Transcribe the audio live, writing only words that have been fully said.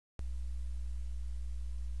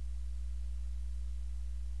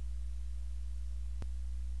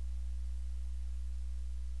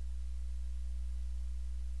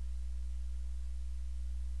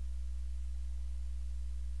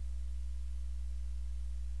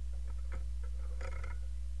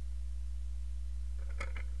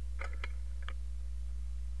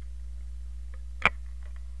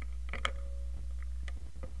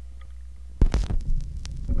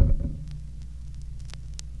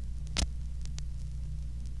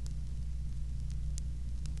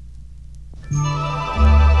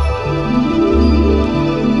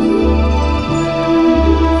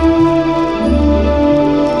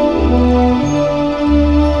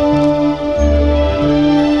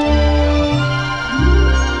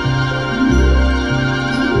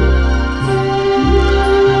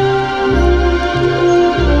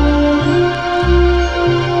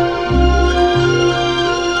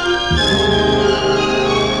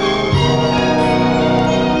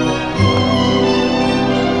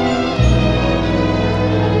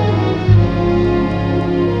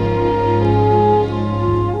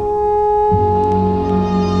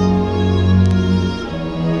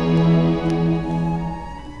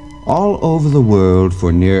All over the world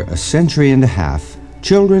for near a century and a half,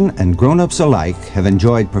 children and grown-ups alike have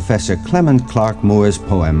enjoyed Professor Clement Clarke Moore's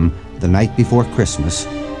poem, The Night Before Christmas,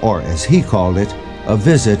 or as he called it, A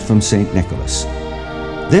Visit from St. Nicholas.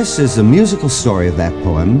 This is the musical story of that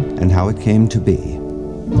poem and how it came to be.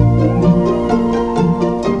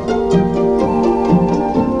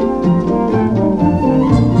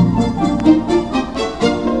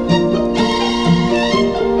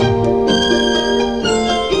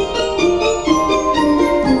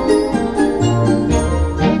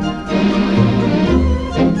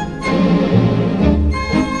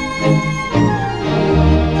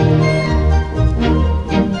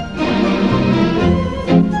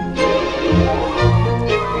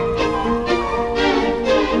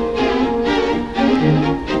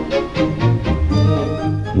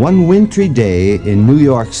 One wintry day in New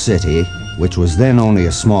York City, which was then only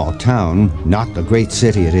a small town, not the great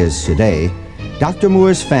city it is today, Dr.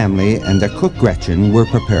 Moore's family and their cook Gretchen were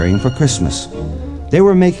preparing for Christmas. They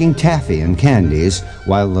were making taffy and candies,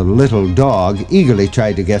 while the little dog eagerly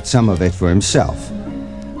tried to get some of it for himself.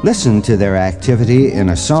 Listen to their activity in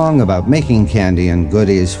a song about making candy and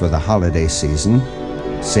goodies for the holiday season,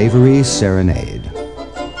 Savory Serenade.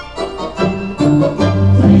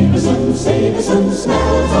 Savors and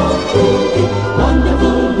smells of cooking,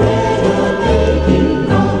 wonderful bread and baking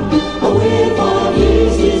brown. A whiff of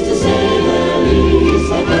yeast to say the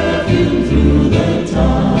least, a perfume through the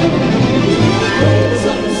town.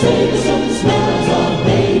 Savors and smells of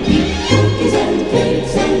baking, cookies and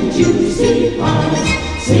cakes and juicy pies.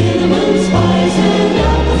 Cinnamon spice and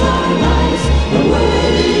apples are nice, and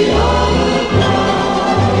worthy of a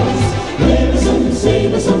prize. Flavors and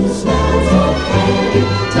savors and smells of candy,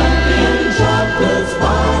 chocolates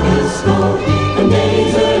by the score. From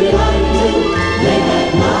days early light till late at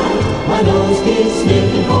night, my nose keeps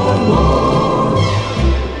sniffing for more.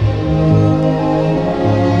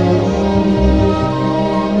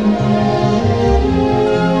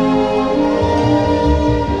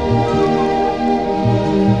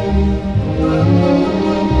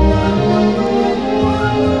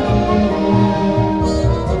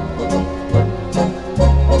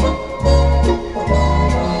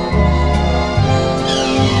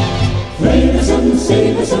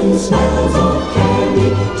 Savors and smells of candy,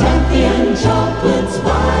 taffy and chocolates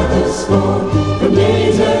by the score. From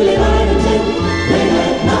days early light until late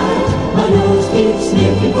at night, my nose keeps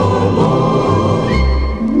sniffing for more.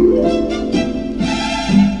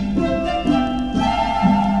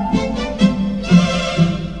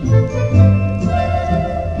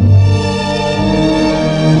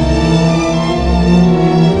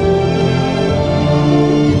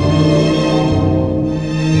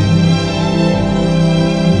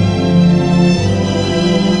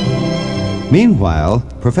 Meanwhile,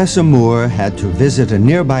 Professor Moore had to visit a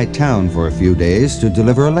nearby town for a few days to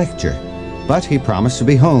deliver a lecture, but he promised to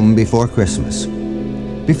be home before Christmas.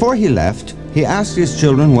 Before he left, he asked his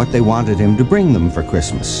children what they wanted him to bring them for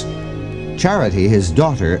Christmas. Charity, his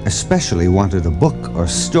daughter, especially wanted a book or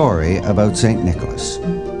story about St. Nicholas.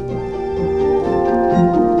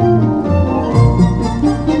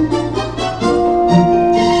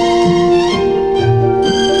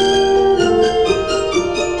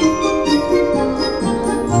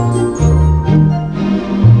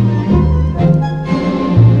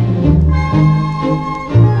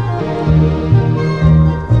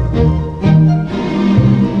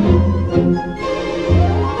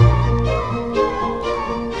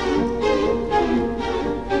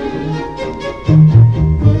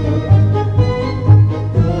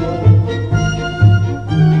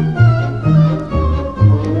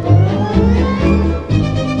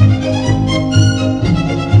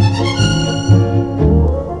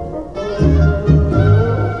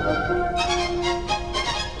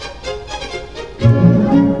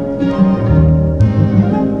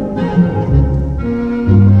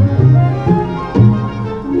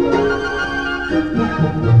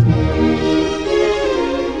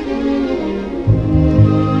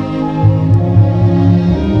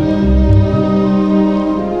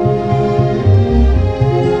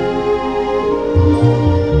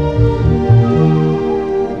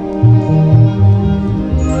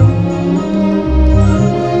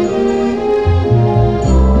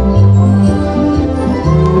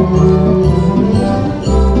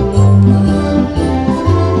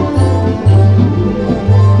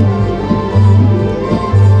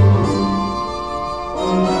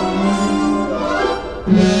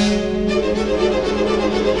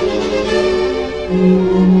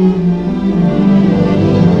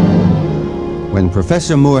 When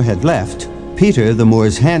Professor Moore had left, Peter, the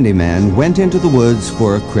Moore's handyman, went into the woods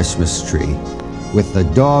for a Christmas tree. With the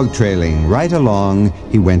dog trailing right along,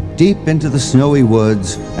 he went deep into the snowy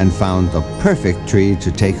woods and found the perfect tree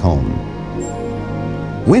to take home.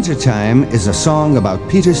 Wintertime is a song about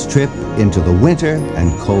Peter's trip into the winter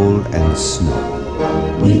and cold and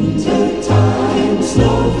snow. Winter time,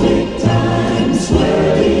 snowflake time,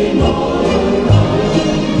 swirling all around.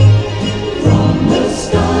 From the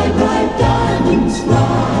sky, bright diamonds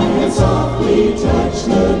fly and softly touch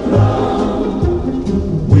the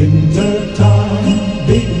ground. Winter time,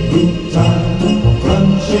 big boot time,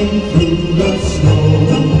 crunching through the snow.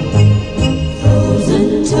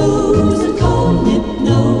 Frozen toes and cold nipped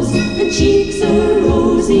nose, and cheeks a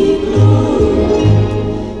rosy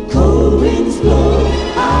glow. Cold winds blow,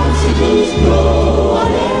 icicles grow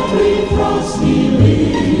on every frosty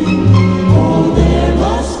limb. Oh, there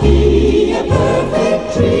must be a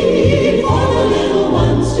perfect tree for the little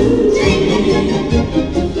ones to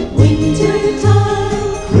dream. Winter time,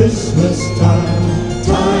 Christmas time,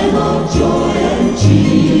 time of joy and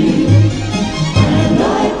cheer. And I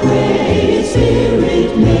pray its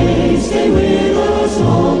spirit may stay with us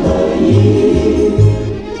all the year.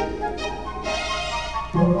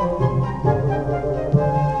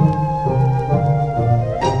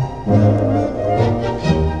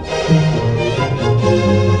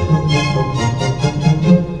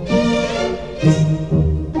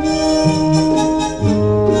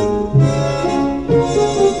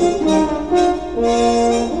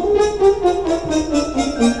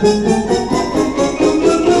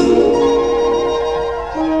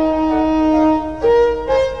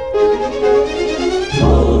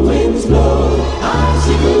 Cold winds blow,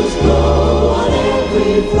 icicles grow on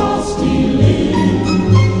every frosty limb.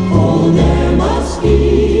 Oh, there must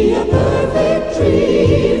be a perfect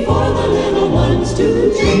tree for the little ones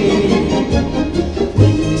to dream.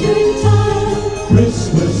 Winter time,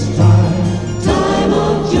 Christmas time, time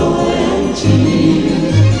of joy and cheer.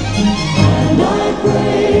 And I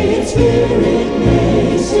pray its spirit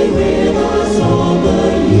may stay with us all the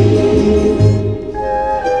year.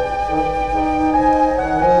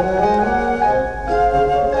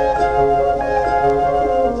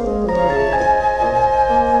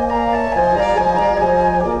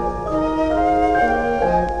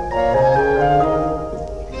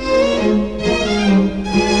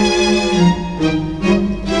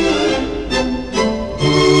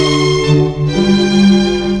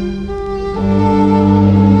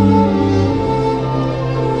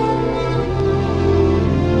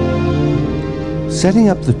 Setting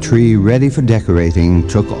up the tree ready for decorating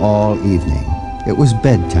took all evening. It was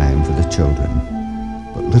bedtime for the children.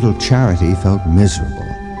 But little Charity felt miserable.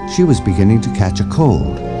 She was beginning to catch a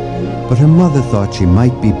cold, but her mother thought she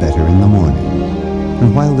might be better in the morning.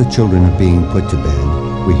 And while the children are being put to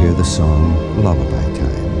bed, we hear the song Lullaby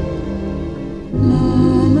Time.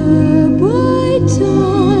 Lullaby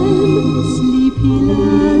time, sleepy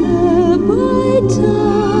lullaby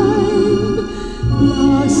time,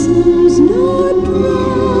 blossoms not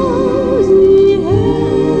drowsy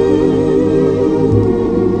head.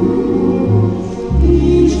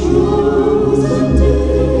 Each rose and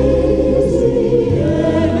daisy,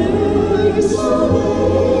 ever so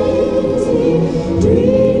lazy,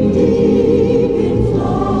 dream deep in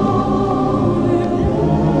flower bed.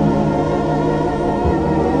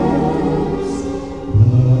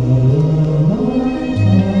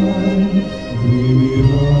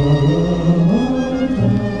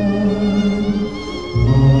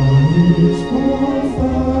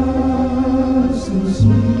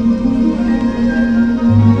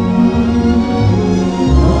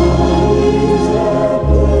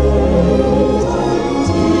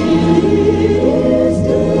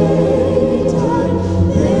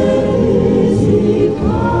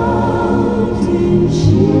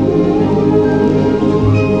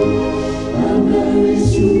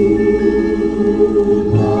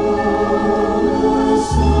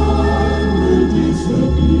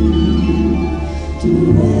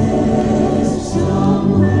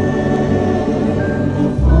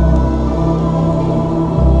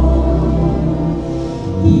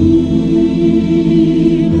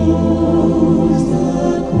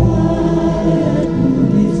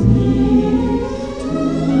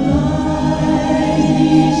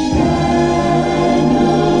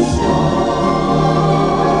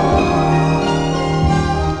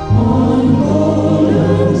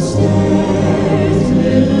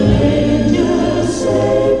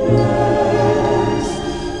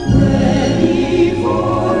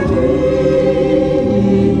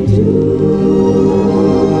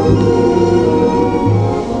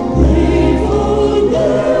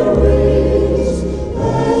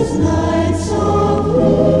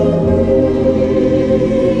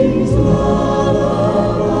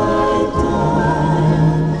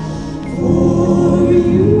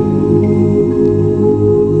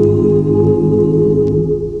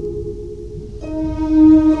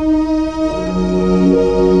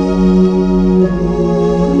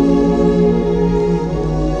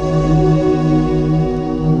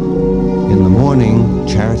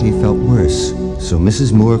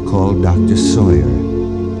 Mrs. Moore called Dr. Sawyer.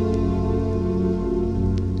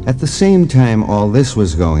 At the same time all this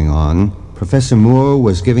was going on, Professor Moore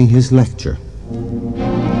was giving his lecture.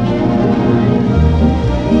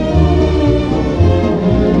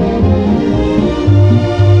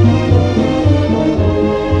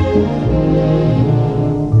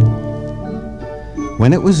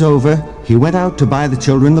 When it was over, he went out to buy the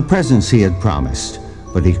children the presents he had promised,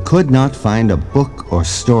 but he could not find a book or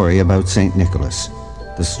story about St. Nicholas.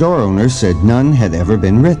 The store owner said none had ever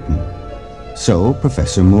been written. So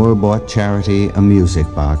Professor Moore bought Charity a music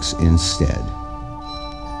box instead.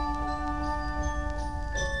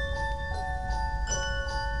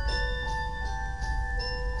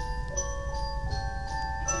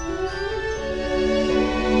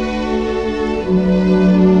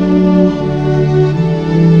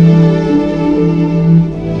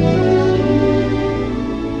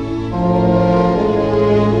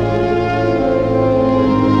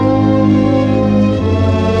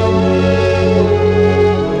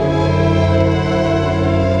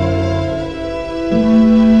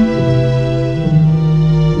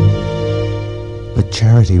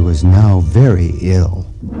 Charity was now very ill.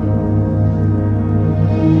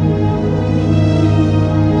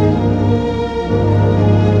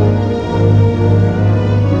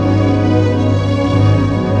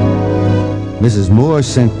 Mrs. Moore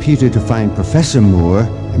sent Peter to find Professor Moore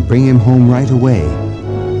and bring him home right away.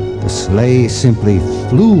 The sleigh simply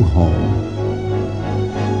flew home.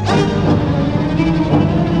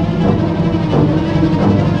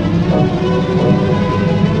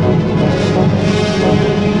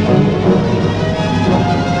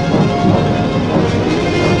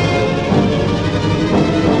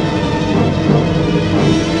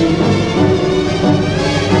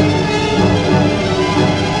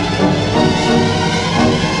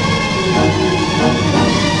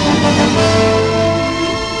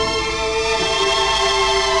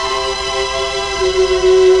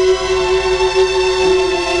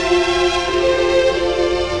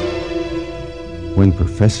 When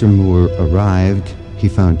Professor Moore arrived, he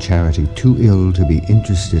found Charity too ill to be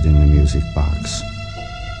interested in the music box.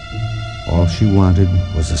 All she wanted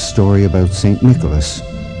was a story about St. Nicholas,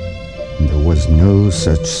 and there was no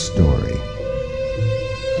such story.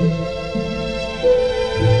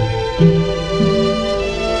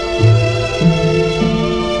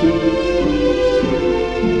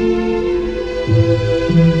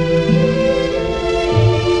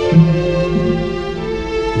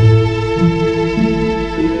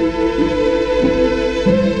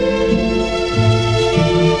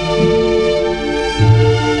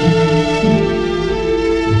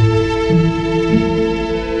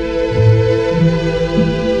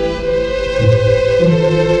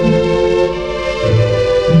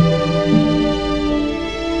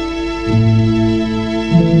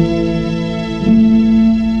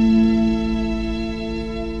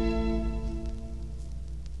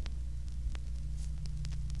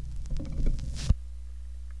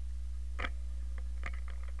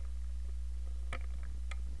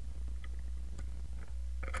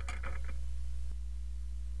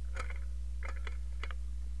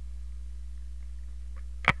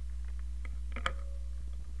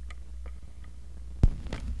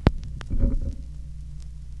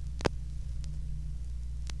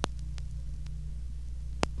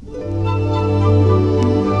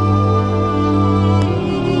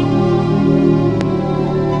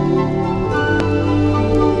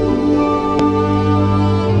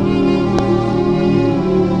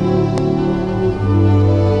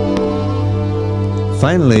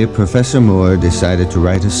 Finally, Professor Moore decided to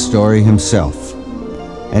write a story himself,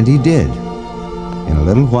 and he did. In a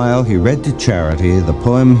little while, he read to Charity the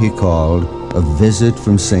poem he called A Visit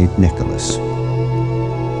from St. Nicholas.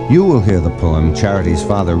 You will hear the poem Charity's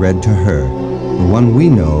father read to her, the one we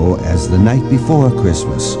know as The Night Before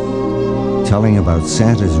Christmas, telling about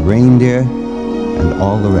Santa's reindeer and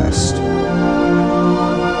all the rest.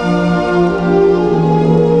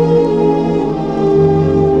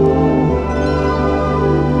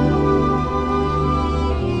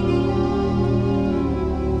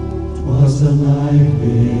 The night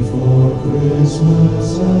before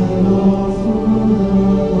Christmas and all through the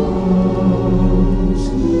house,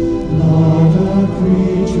 not a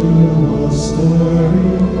creature was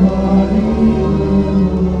stirring, not even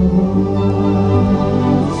a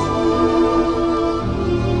mouse.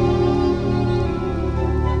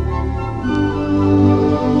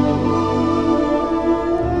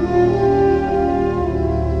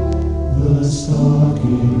 The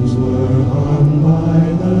stockings were hung by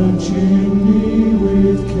the chimney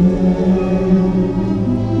with care,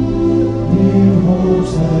 in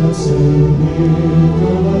hopes that St.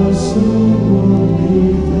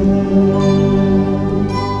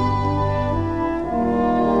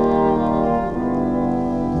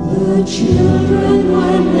 Children,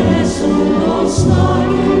 when they're soon all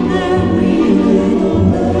snug in their wee little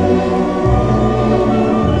beds,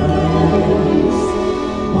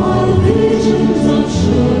 while visions of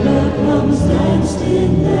sugar plums danced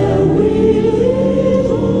in their wee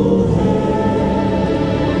little heads.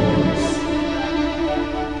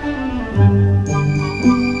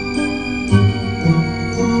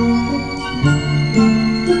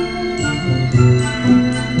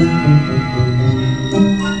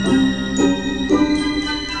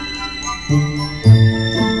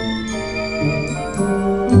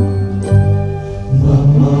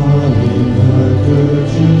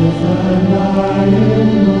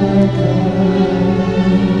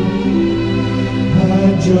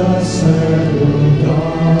 Just settled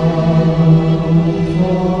down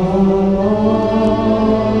for a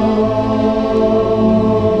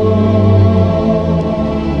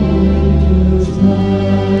winter's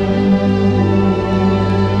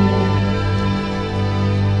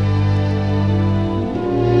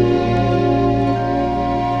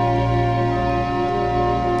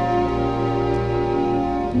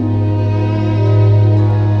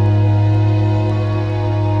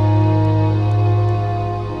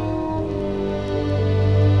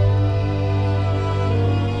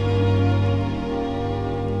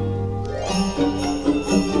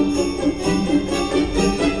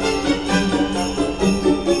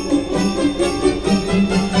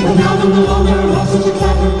Well, now them no longer walk such a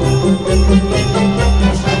clatter. I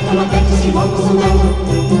expect them, I beg to see what was the matter.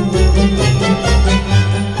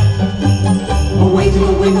 Away to the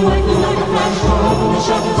window, I flew like a flash, tore open the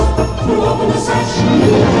shutters, threw open the sash.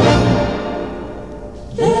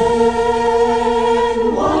 Then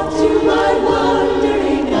what to my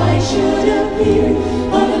wondering I should appear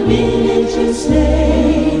but a miniature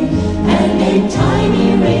sleigh and a tiny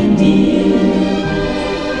reindeer.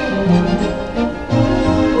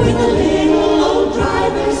 With a little old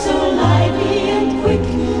driver so lively and quick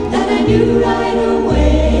that I knew right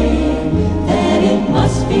away that it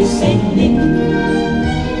must be Saint Nick.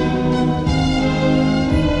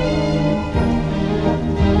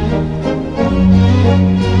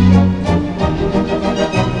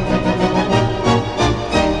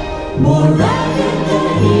 More rapid than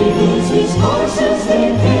eagles his horses they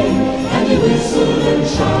came, and he whistled and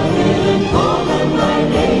shouted and called them by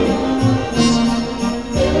name.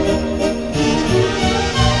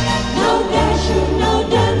 No Dasher, no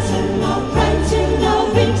Dancer, no Prancer, no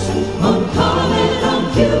Vixen, on Comet, on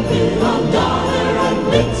Cupid, on Donner and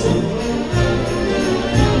Blitzen.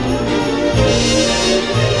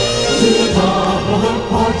 To the top of the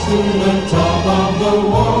porch, to the top of the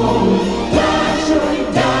wall, dash away,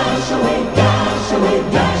 dash away, dash away,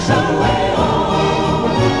 dash away,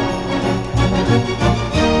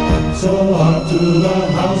 So up to the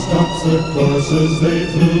housetops the coursers they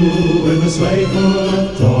flew, with a sleigh full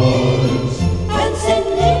of toys. and Saint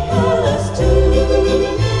Nicholas too.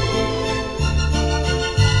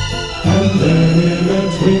 And then in a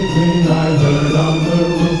twinkling I heard on the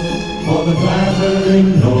roof all the clattering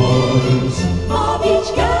noise. Of each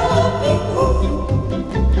galloping hoof.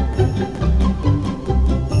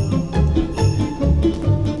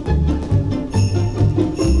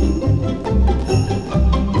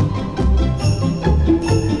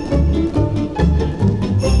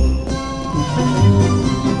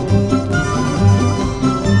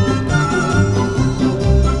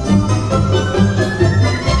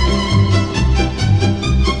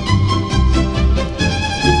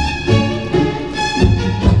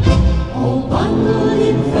 All bundled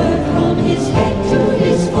in fur from his head to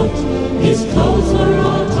his foot, his clothes were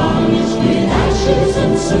all tarnished with ashes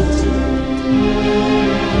and soot.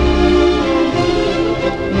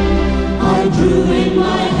 I drew in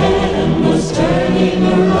my head and was turning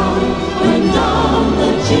around when down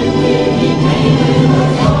the chimney he came with a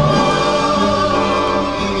thump.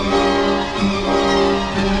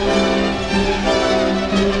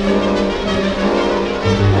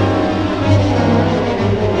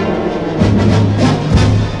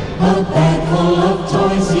 A bag full of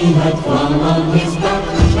toys he had flung on his back,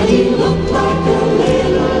 and he looked like a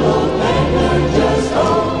little old beggar just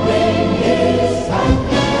opening his sack.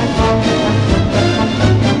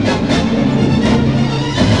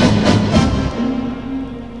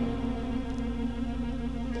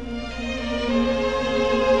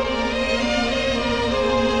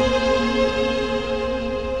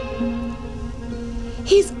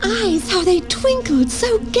 His eyes, how they twinkled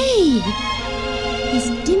so gay! His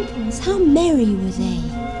dimples, how merry were they!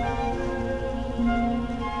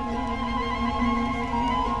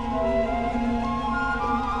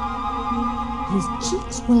 His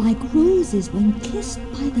cheeks were like roses when kissed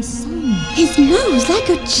by the sun. His nose like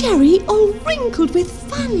a cherry all wrinkled with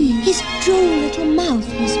fun. His droll little mouth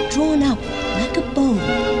was drawn up like a bow.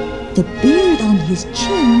 The beard on his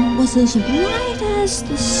chin was as white as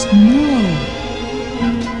the snow.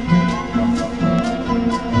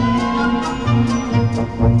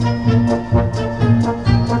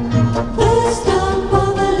 The stump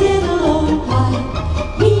of a little old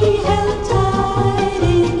pipe he held tight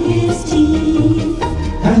in his teeth,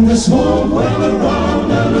 And the smoke went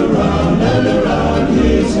around and around and around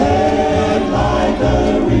his head like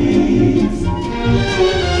a wreath.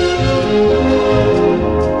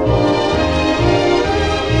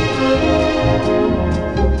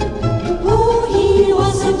 oh, he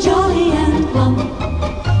was so jolly and plump,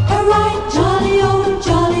 a right jolly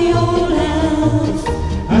old elf.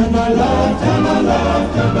 And I laughed and I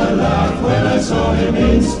laughed and I laughed when I saw him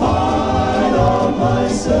in spite of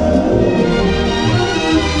myself.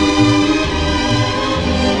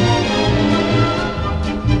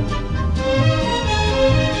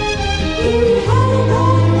 He had a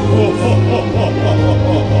broad face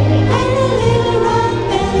and a little round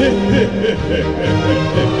belly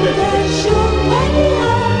that shook when he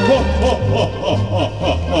laughed like a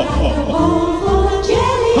bowl full of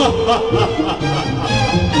jelly.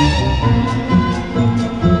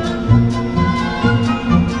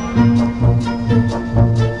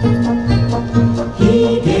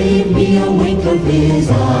 He gave me a wink of his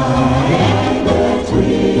eye and a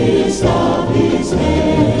twist of his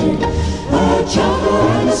head, a chuckle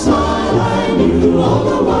and a smile. I knew all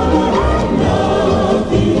the while I had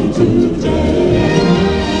nothing to dread.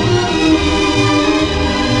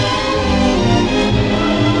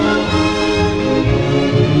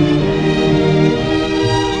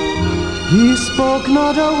 He spoke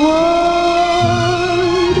not a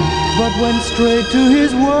word, but went straight to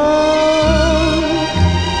his work.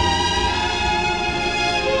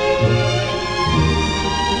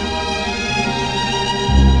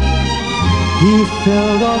 He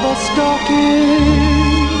filled all the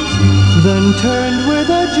stockings, then turned with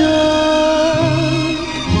a jerk.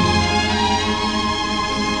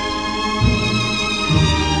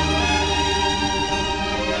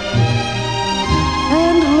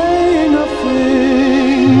 And laying a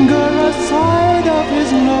finger aside of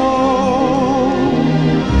his nose,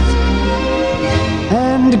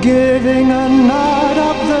 and giving a nod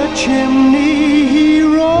up the chimney, he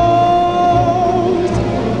rose.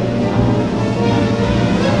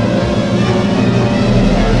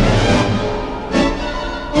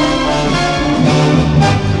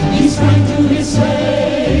 He sprang to his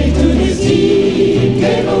sleigh, to his team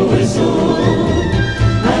gave a whistle,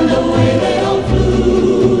 and away they all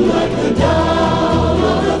flew like the down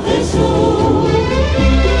of a thistle.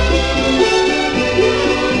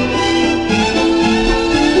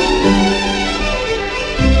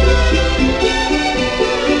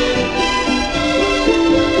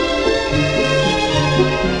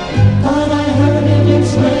 But I heard him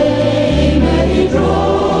exclaim as he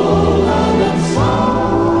drove out of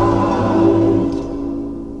sight,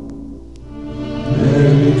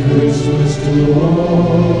 Merry Christmas to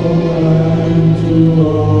all and to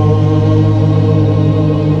all.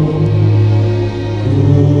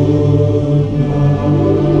 Good night.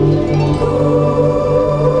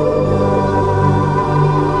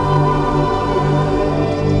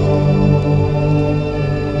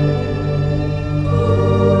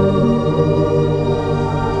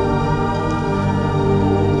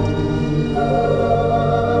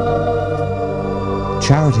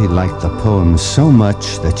 Charity liked the poem so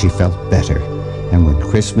much that she felt better, and when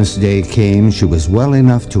Christmas Day came, she was well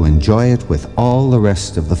enough to enjoy it with all the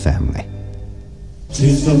rest of the family.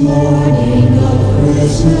 'Tis the morning of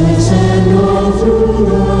Christmas, and all through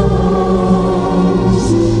the house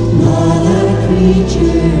not a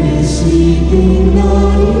creature is sleeping,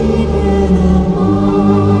 not even a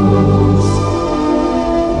mouse.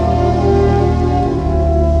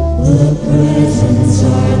 The presents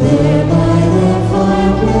are there by the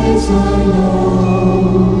fireplace, I know,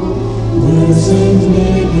 where St.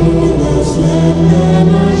 Nicholas left them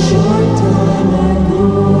a short time ago.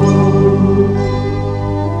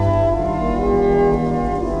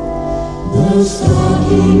 The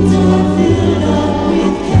stockings are filled up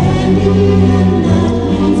with candy and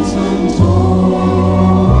nothing's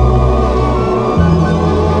untold.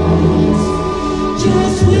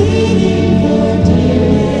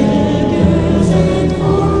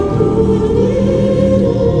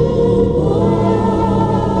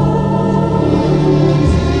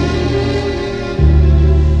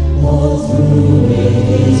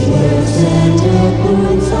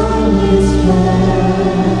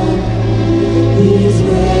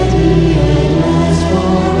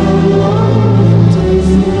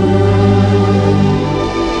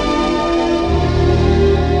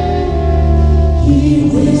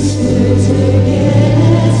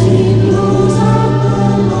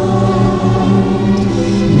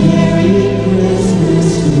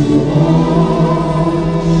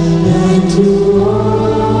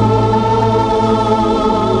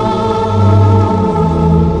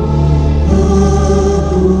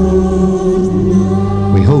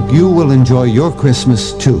 enjoy your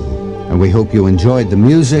Christmas too. And we hope you enjoyed the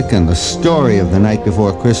music and the story of the night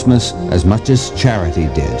before Christmas as much as Charity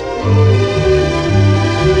did.